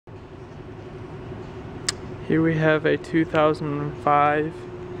Here we have a 2005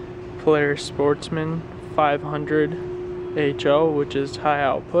 Polaris Sportsman 500 HO, which is high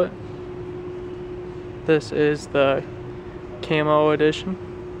output. This is the camo edition.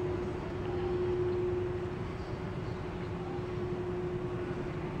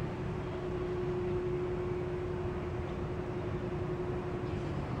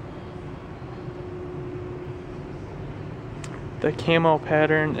 The camo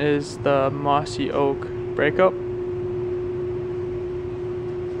pattern is the mossy oak breakup.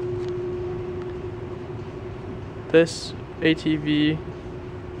 This ATV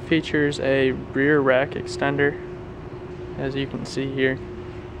features a rear rack extender, as you can see here.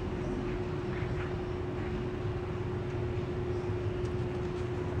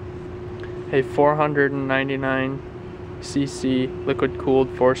 A 499cc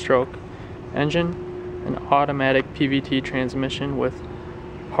liquid-cooled 4-stroke engine, an automatic PVT transmission with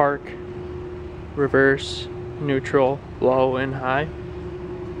park, reverse, neutral, low, and high.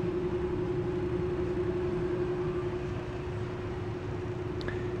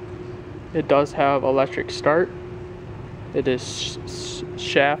 It does have electric start. It is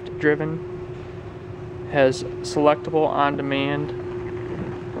shaft driven, has selectable on-demand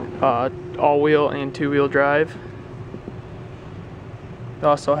all-wheel and two-wheel drive. It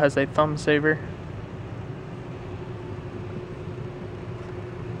also has a thumb saver.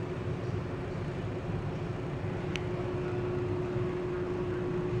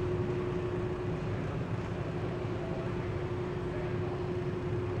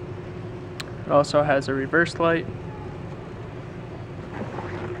 It also has a reverse light.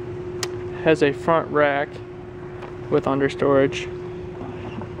 Has a front rack with understorage.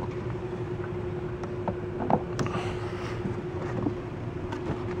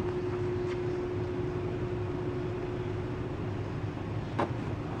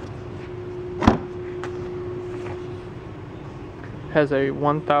 Has a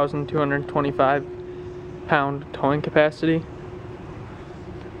 1,225 pound towing capacity.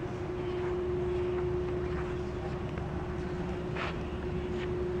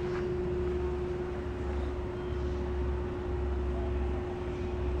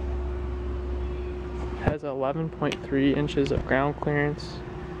 Has 11.3 inches of ground clearance,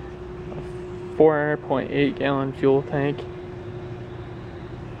 a 4.8 gallon fuel tank,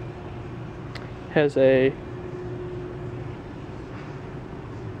 has a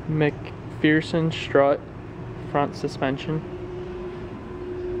McPherson strut front suspension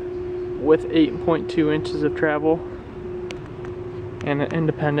with 8.2 inches of travel, and an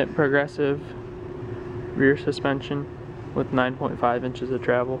independent progressive rear suspension with 9.5 inches of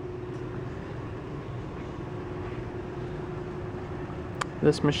travel.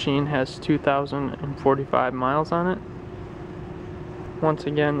 This machine has 2,045 miles on it. Once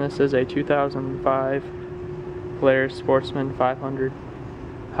again, this is a 2005 Polaris Sportsman 500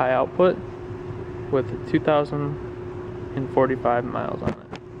 high output with 2,045 miles on it.